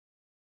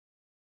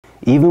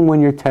Even when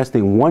you're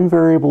testing one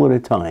variable at a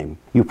time,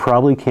 you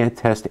probably can't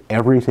test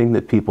everything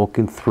that people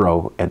can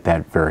throw at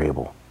that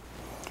variable.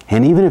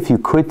 And even if you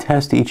could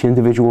test each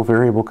individual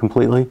variable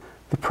completely,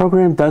 the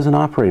program doesn't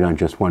operate on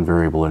just one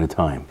variable at a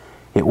time.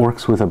 It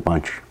works with a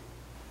bunch.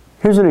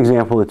 Here's an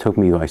example that took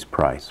me by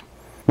surprise.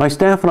 My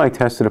staff and I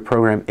tested a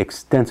program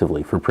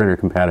extensively for printer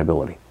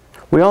compatibility.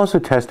 We also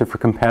tested for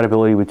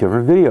compatibility with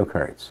different video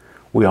cards.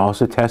 We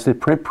also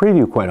tested print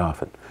preview quite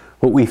often.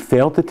 What we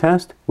failed to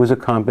test was a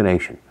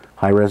combination: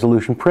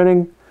 high-resolution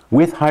printing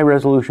with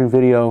high-resolution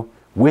video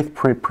with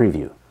print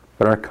preview.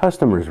 But our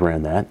customers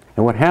ran that,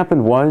 and what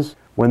happened was,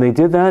 when they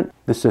did that,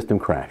 the system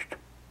crashed.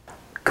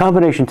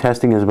 Combination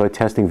testing is about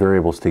testing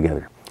variables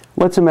together.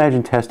 Let's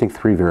imagine testing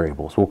 3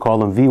 variables. We'll call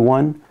them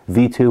V1,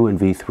 V2, and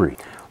V3.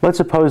 Let's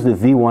suppose that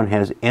V1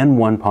 has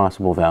N1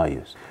 possible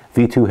values,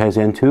 V2 has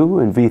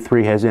N2, and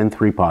V3 has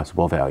N3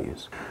 possible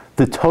values.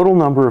 The total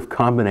number of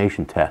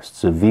combination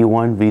tests of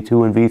V1,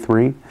 V2, and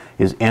V3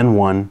 is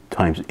N1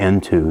 times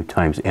N2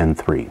 times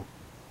N3.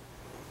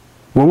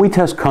 When we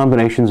test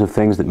combinations of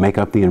things that make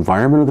up the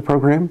environment of the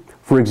program,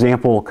 for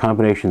example,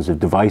 combinations of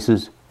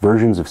devices,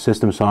 versions of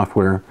system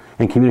software,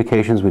 and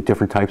communications with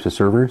different types of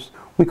servers,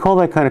 we call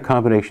that kind of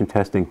combination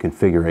testing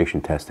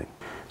configuration testing.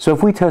 So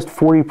if we test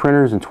 40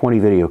 printers and 20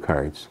 video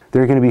cards,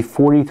 there are going to be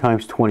 40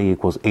 times 20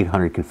 equals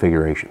 800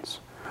 configurations.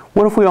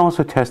 What if we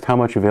also test how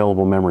much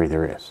available memory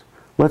there is?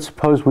 Let's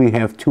suppose we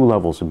have 2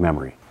 levels of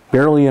memory,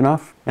 barely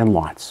enough and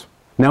lots.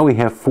 Now we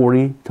have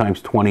 40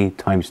 times 20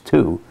 times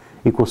 2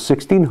 equals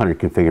 1600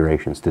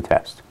 configurations to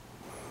test.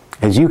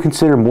 As you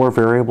consider more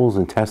variables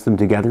and test them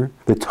together,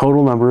 the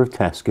total number of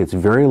tests gets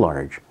very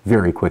large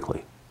very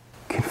quickly.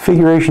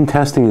 Configuration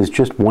testing is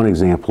just one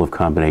example of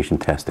combination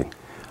testing.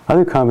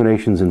 Other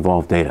combinations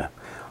involve data.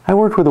 I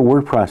worked with a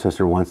word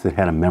processor once that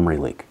had a memory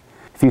leak.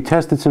 If you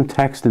tested some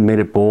text and made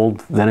it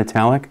bold, then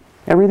italic,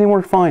 everything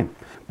worked fine.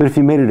 But if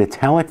you made it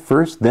italic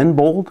first, then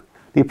bold,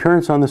 the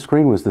appearance on the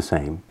screen was the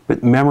same,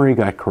 but memory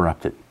got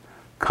corrupted.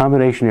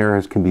 Combination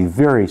errors can be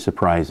very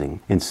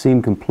surprising and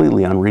seem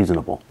completely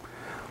unreasonable.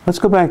 Let's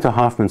go back to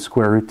Hoffman's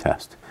square root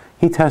test.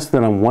 He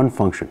tested on one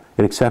function.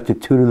 It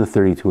accepted 2 to the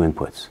 32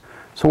 inputs.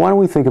 So why don't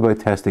we think about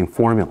testing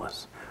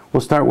formulas?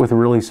 We'll start with a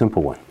really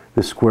simple one.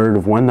 The square root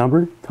of one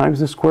number times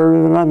the square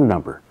root of another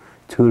number.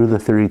 2 to the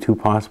 32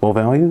 possible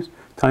values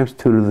times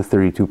 2 to the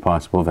 32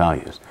 possible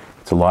values.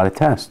 It's a lot of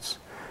tests.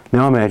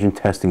 Now imagine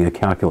testing a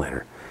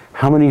calculator.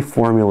 How many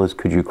formulas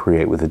could you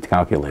create with a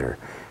calculator?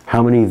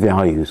 How many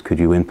values could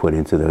you input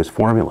into those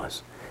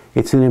formulas?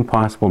 It's an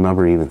impossible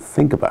number to even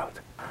think about.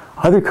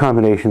 Other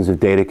combinations of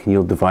data can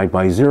yield divide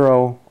by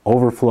zero,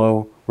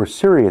 overflow, or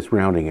serious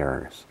rounding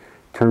errors.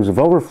 In terms of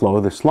overflow,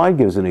 the slide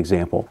gives an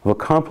example of a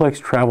complex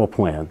travel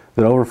plan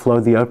that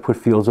overflowed the output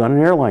fields on an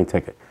airline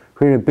ticket,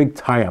 creating a big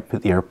tie-up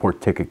at the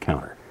airport ticket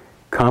counter.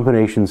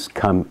 Combinations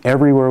come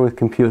everywhere with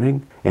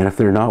computing, and if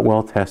they're not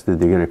well tested,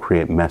 they're going to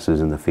create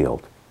messes in the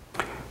field.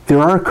 There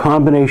are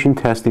combination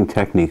testing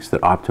techniques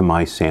that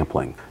optimize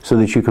sampling so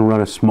that you can run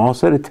a small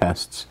set of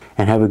tests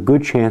and have a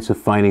good chance of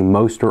finding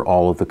most or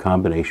all of the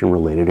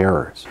combination-related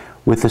errors.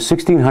 With the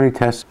 1600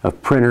 tests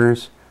of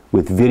printers,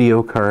 with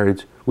video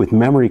cards, with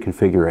memory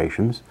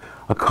configurations,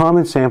 a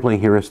common sampling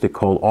heuristic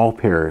called all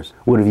pairs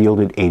would have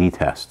yielded 80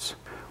 tests.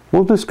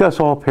 We'll discuss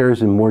all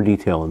pairs in more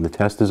detail in the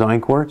test design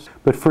course,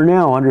 but for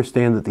now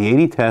understand that the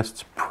 80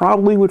 tests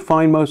probably would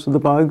find most of the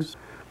bugs,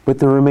 but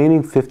the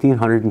remaining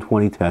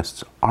 1,520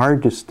 tests are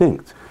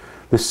distinct.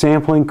 The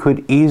sampling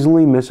could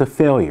easily miss a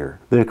failure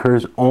that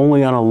occurs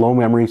only on a low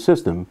memory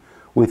system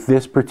with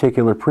this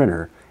particular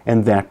printer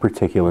and that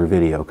particular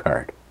video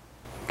card.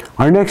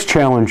 Our next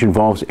challenge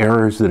involves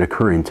errors that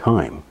occur in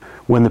time,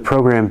 when the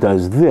program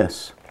does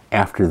this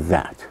after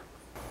that.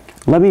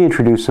 Let me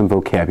introduce some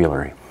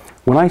vocabulary.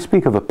 When I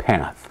speak of a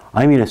path,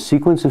 I mean a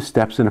sequence of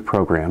steps in a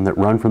program that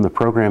run from the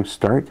program's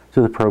start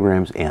to the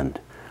program's end.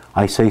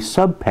 I say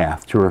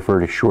subpath to refer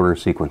to shorter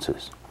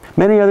sequences.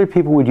 Many other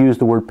people would use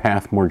the word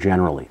path more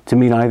generally, to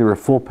mean either a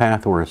full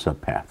path or a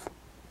subpath.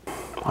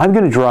 I'm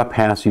going to draw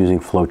paths using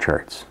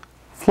flowcharts.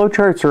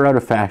 Flowcharts are out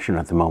of fashion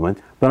at the moment,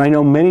 but I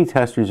know many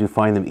testers who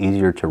find them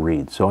easier to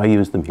read, so I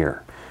use them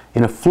here.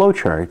 In a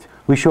flowchart,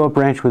 we show a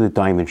branch with a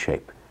diamond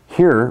shape.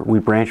 Here, we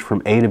branch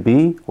from A to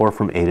B or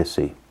from A to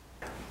C.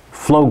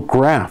 Flow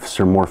graphs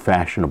are more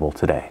fashionable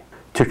today.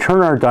 To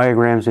turn our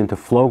diagrams into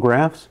flow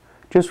graphs,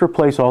 just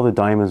replace all the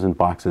diamonds and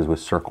boxes with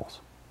circles.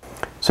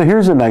 So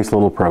here's a nice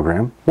little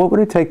program. What would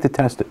it take to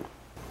test it?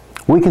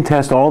 We can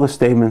test all the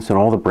statements and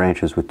all the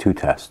branches with 2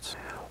 tests.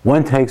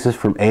 One takes us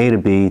from A to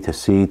B to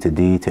C to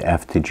D to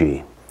F to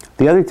G.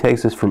 The other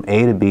takes us from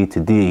A to B to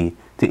D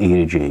to E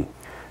to G.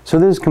 So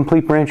this is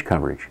complete branch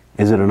coverage.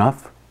 Is it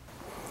enough?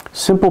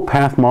 Simple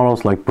path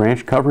models like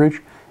branch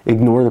coverage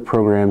ignore the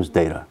program's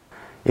data.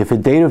 If a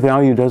data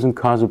value doesn't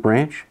cause a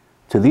branch,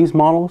 to these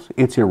models,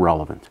 it's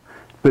irrelevant.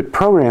 But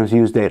programs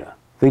use data.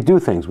 They do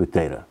things with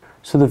data.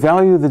 So the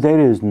value of the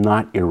data is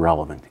not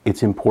irrelevant.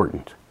 It's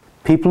important.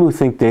 People who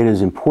think data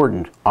is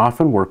important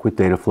often work with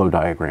data flow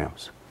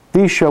diagrams.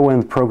 These show when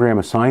the program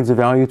assigns a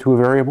value to a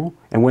variable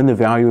and when the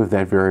value of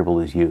that variable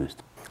is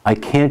used. I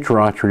can't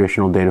draw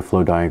traditional data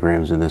flow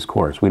diagrams in this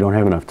course. We don't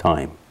have enough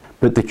time.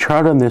 But the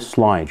chart on this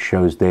slide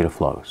shows data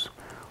flows.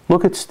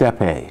 Look at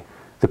step A.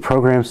 The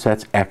program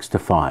sets x to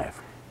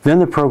 5. Then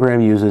the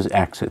program uses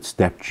x at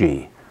step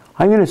G.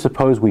 I'm going to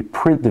suppose we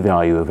print the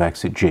value of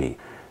x at G.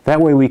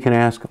 That way we can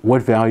ask,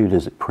 what value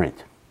does it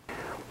print?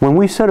 When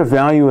we set a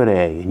value at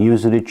A and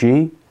use it at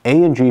G,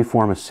 A and G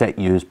form a set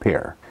use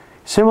pair.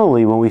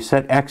 Similarly, when we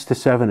set x to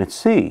 7 at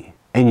C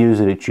and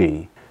use it at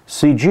G,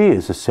 CG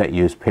is a set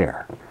use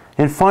pair.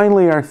 And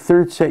finally, our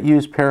third set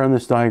use pair on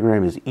this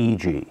diagram is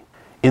EG.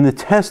 In the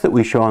test that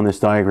we show on this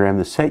diagram,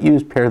 the set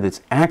use pair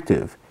that's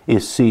active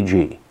is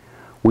CG.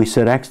 We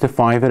set x to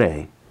 5 at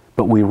A,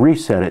 but we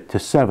reset it to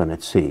 7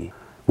 at C.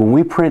 When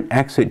we print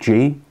x at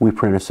G, we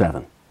print a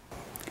 7.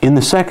 In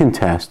the second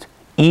test,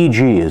 EG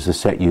is a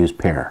set use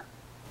pair.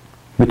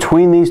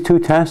 Between these two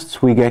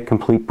tests, we get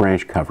complete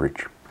branch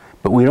coverage.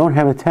 But we don't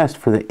have a test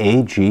for the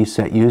AG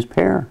set use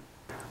pair.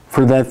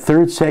 For that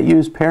third set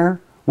use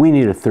pair, we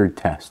need a third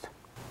test.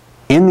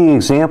 In the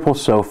example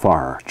so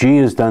far, G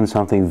has done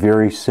something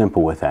very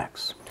simple with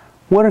x.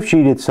 What if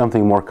G did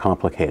something more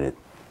complicated,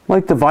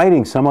 like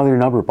dividing some other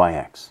number by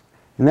x?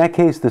 In that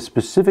case, the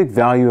specific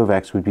value of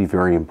x would be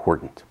very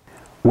important.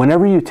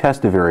 Whenever you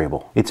test a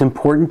variable, it's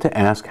important to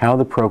ask how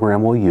the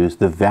program will use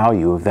the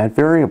value of that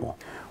variable.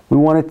 We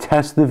want to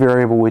test the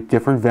variable with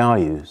different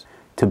values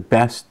to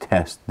best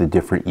test the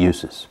different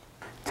uses.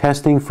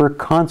 Testing for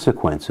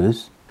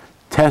consequences,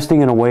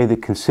 testing in a way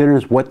that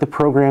considers what the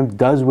program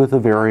does with a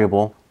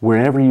variable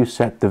whenever you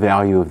set the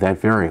value of that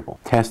variable.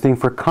 Testing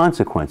for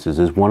consequences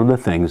is one of the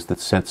things that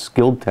sets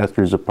skilled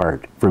testers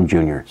apart from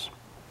juniors.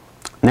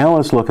 Now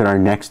let's look at our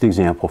next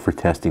example for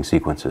testing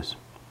sequences.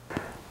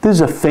 This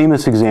is a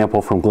famous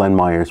example from Glenn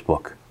Meyer's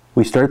book.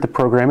 We start the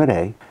program at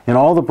A, and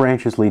all the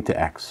branches lead to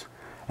X.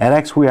 At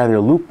X, we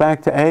either loop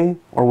back to A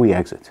or we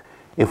exit.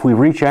 If we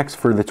reach X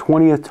for the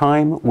 20th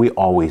time, we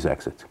always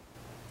exit.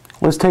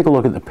 Let's take a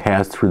look at the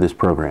paths through this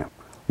program.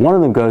 One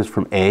of them goes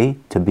from A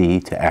to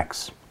B to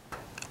X.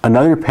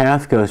 Another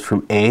path goes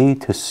from A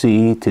to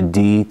C to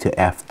D to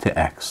F to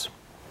X.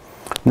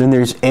 Then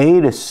there's A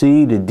to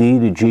C to D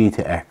to G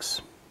to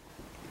X.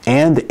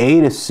 And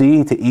A to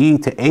C to E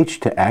to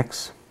H to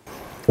X.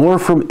 Or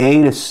from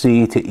A to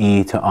C to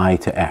E to I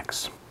to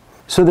X.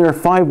 So there are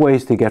 5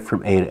 ways to get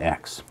from A to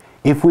X.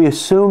 If we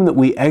assume that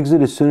we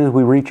exit as soon as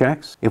we reach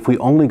X, if we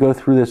only go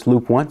through this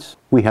loop once,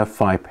 we have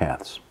 5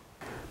 paths.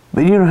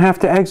 But you don't have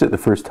to exit the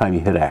first time you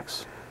hit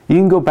X. You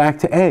can go back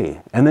to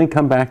A and then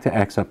come back to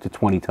X up to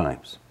 20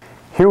 times.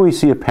 Here we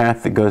see a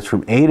path that goes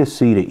from A to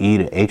C to E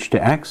to H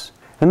to X,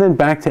 and then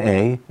back to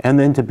A, and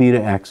then to B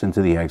to X and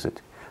to the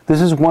exit.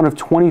 This is one of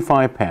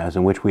 25 paths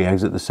in which we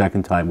exit the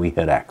second time we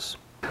hit X.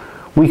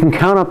 We can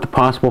count up the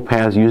possible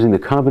paths using the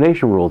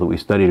combination rule that we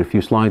studied a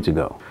few slides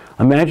ago.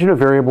 Imagine a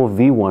variable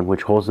v1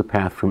 which holds the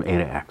path from A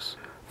to X.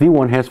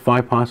 v1 has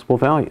 5 possible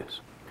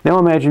values. Now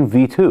imagine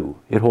v2.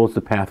 It holds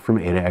the path from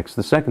A to X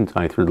the second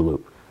time through the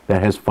loop.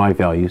 That has 5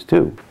 values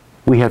too.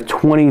 We have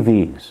 20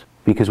 v's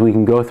because we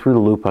can go through the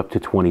loop up to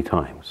 20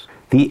 times.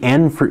 The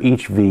n for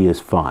each v is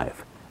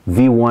 5.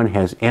 v1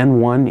 has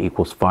n1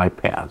 equals 5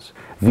 paths.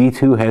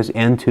 v2 has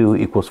n2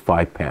 equals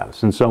 5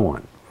 paths, and so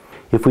on.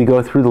 If we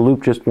go through the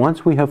loop just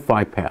once, we have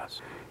 5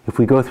 paths. If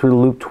we go through the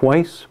loop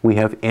twice, we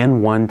have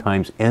n1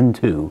 times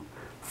n2.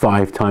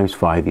 5 times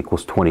 5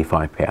 equals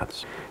 25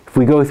 paths. If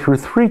we go through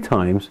 3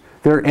 times,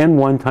 there are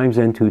n1 times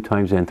n2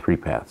 times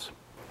n3 paths.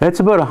 That's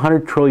about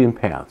 100 trillion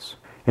paths.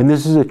 And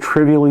this is a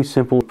trivially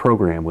simple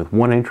program with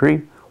 1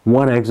 entry,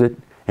 1 exit,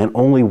 and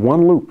only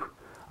 1 loop.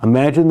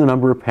 Imagine the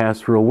number of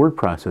paths through a word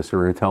processor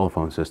or a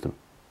telephone system.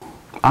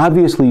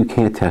 Obviously, you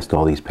can't test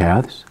all these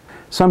paths.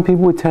 Some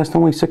people would test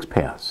only 6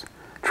 paths.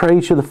 Try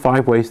each of the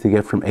 5 ways to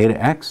get from A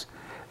to X,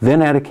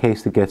 then add a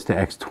case that gets to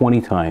X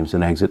 20 times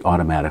and exit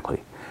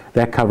automatically.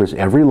 That covers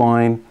every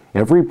line,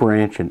 every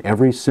branch, and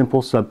every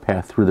simple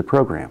subpath through the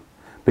program.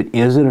 But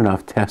is it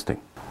enough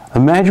testing?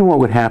 Imagine what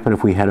would happen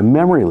if we had a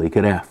memory leak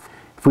at F.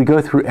 If we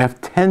go through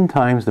F 10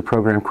 times, the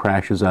program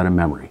crashes out of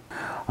memory.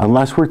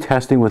 Unless we're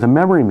testing with a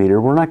memory meter,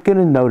 we're not going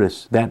to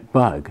notice that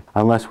bug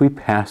unless we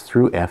pass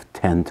through F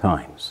 10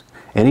 times.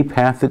 Any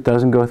path that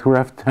doesn't go through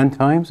F 10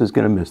 times is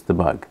going to miss the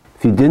bug.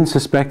 If you didn't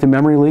suspect a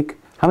memory leak,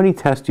 how many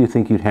tests do you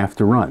think you'd have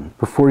to run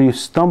before you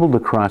stumbled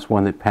across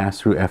one that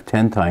passed through F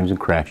 10 times and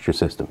crashed your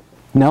system?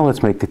 Now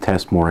let's make the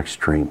test more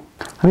extreme.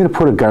 I'm going to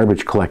put a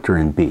garbage collector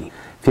in B.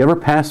 If you ever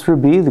pass through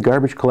B, the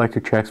garbage collector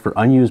checks for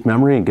unused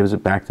memory and gives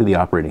it back to the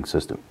operating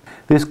system.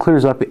 This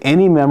clears up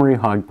any memory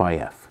hogged by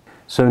F.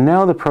 So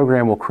now the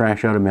program will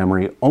crash out of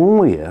memory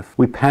only if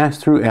we pass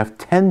through F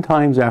 10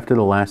 times after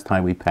the last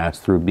time we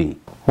passed through B.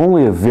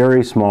 Only a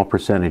very small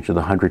percentage of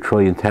the 100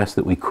 trillion tests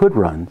that we could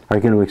run are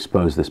going to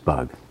expose this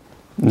bug.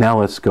 Now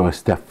let's go a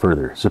step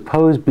further.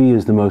 Suppose B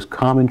is the most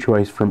common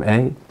choice from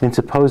A, and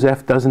suppose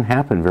F doesn't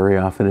happen very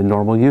often in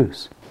normal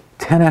use.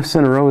 10 Fs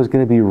in a row is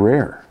going to be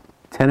rare.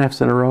 10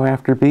 Fs in a row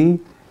after B,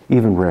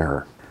 even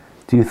rarer.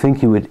 Do you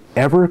think you would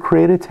ever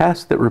create a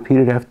test that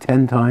repeated F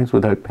 10 times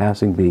without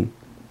passing B?